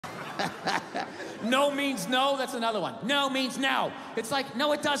No means no, that's another one. No means no. It's like,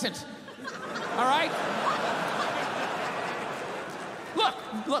 no, it doesn't. All right?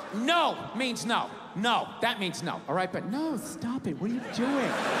 Look, no means no. No, that means no, all right? But no, stop it. What are you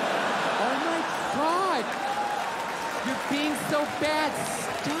doing? Oh, my God. You're being so bad.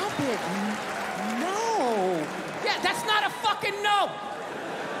 Stop it. No. Yeah, that's not a fucking no.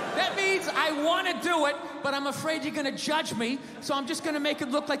 That means I want to do it, but I'm afraid you're going to judge me, so I'm just going to make it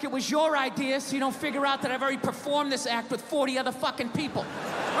look like it was your idea so you don't figure out that I've already performed this act with 40 other fucking people,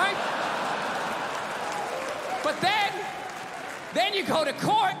 right? But then you go to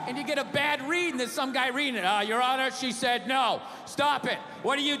court and you get a bad read and there's some guy reading it. Your Honor, she said no. Stop it.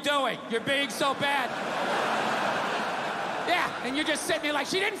 What are you doing? You're being so bad. Yeah, and you're just sitting there like,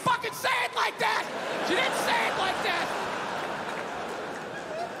 she didn't fucking say it like that. She didn't say it like that.